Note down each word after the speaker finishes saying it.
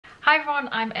Hi everyone,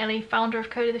 I'm Ellie, founder of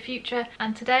Code of the Future,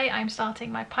 and today I'm starting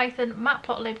my Python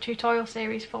Matplotlib tutorial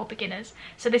series for beginners.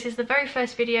 So this is the very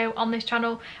first video on this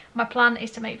channel. My plan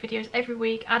is to make videos every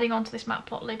week adding on to this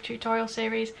Matplotlib tutorial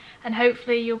series, and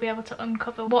hopefully you'll be able to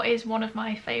uncover what is one of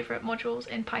my favourite modules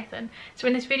in Python. So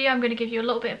in this video I'm going to give you a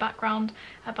little bit of background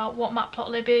about what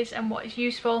Matplotlib is and what is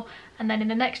useful, and then in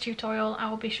the next tutorial I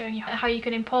will be showing you how you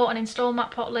can import and install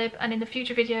Matplotlib, and in the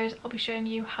future videos I'll be showing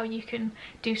you how you can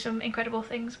do some incredible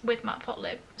things with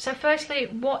Matplotlib. So firstly,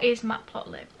 what is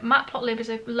Matplotlib? Matplotlib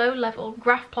is a low-level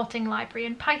graph plotting library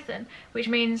in Python, which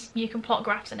means you can plot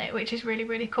graphs in it, which is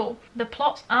really cool. The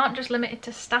plots aren't just limited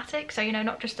to static, so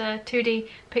not just a 2D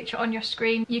picture on your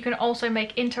screen. You can also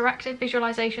make interactive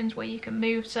visualizations where you can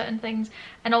move certain things,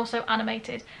 and also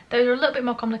animated. Those are a little bit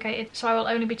more complicated, so I will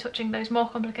only be touching those more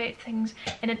complicated things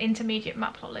in an intermediate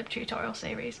Matplotlib tutorial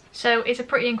series. So it's a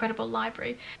pretty incredible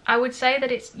library. I would say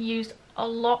that it's used a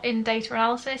lot in data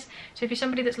analysis, so if you're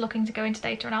somebody that's looking to go into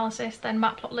data analysis, then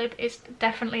Matplotlib is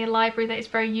definitely a library that is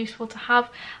very useful to have.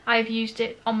 I've used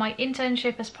it on my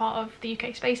internship as part of the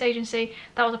UK Space Agency.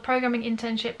 That was a programming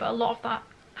internship, but a lot of that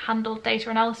handled data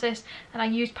analysis, and I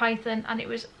used Python, and it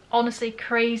was honestly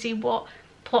crazy what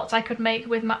plots I could make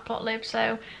with Matplotlib,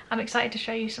 so I'm excited to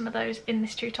show you some of those in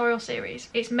this tutorial series.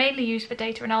 It's mainly used for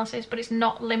data analysis, but it's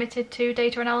not limited to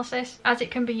data analysis, as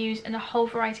it can be used in a whole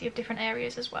variety of different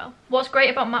areas as well. What's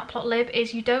great about Matplotlib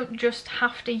is you don't just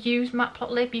have to use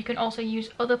Matplotlib, you can also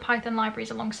use other Python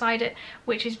libraries alongside it,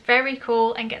 which is very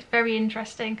cool and gets very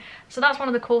interesting. So that's one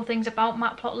of the cool things about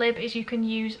Matplotlib, is you can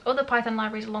use other Python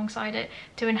libraries alongside it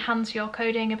to enhance your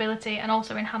coding ability and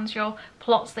also enhance your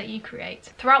plots that you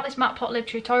create. Throughout this Matplotlib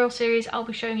tutorial series, I'll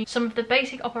be showing you some of the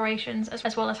basic operations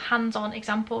as well as hands-on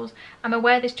examples. I'm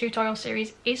aware this tutorial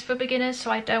series is for beginners,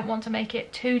 so I don't want to make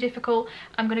it too difficult.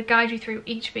 I'm going to guide you through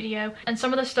each video, and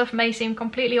some of the stuff may seem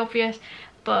completely obvious,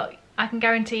 but I can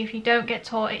guarantee if you don't get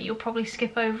taught it, you'll probably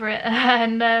skip over it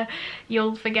and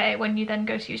you'll forget it when you then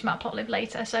go to use Matplotlib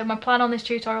later. So my plan on this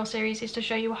tutorial series is to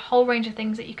show you a whole range of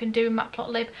things that you can do in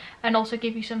Matplotlib, and also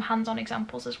give you some hands-on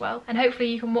examples as well. And hopefully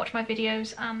you can watch my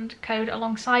videos and code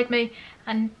alongside me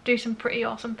and do some pretty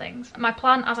awesome things. My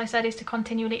plan, as I said, is to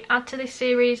continually add to this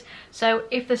series, so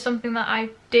if there's something that I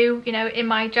do in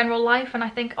my general life and I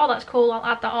think, oh that's cool, I'll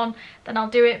add that on, then I'll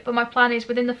do it. But my plan is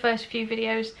within the first few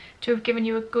videos to have given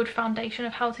you a good foundation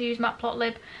of how to use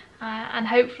Matplotlib, and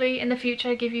hopefully in the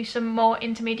future give you some more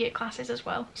intermediate classes as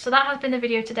well. So that has been the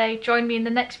video today. Join me in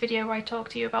the next video where I talk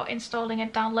to you about installing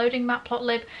and downloading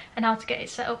Matplotlib and how to get it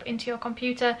set up into your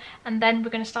computer, and then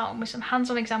we're going to start on with some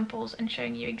hands-on examples and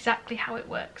showing you exactly how it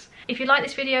works. If you like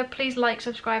this video, please like,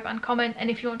 subscribe and comment,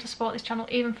 and if you want to support this channel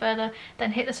even further,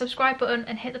 then hit the subscribe button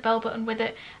and hit the bell button with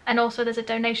it, and also there's a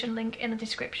donation link in the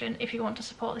description if you want to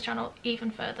support the channel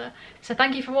even further. So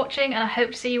thank you for watching, and I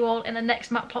hope to see you all in the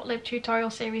next Matplotlib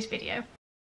tutorial series video.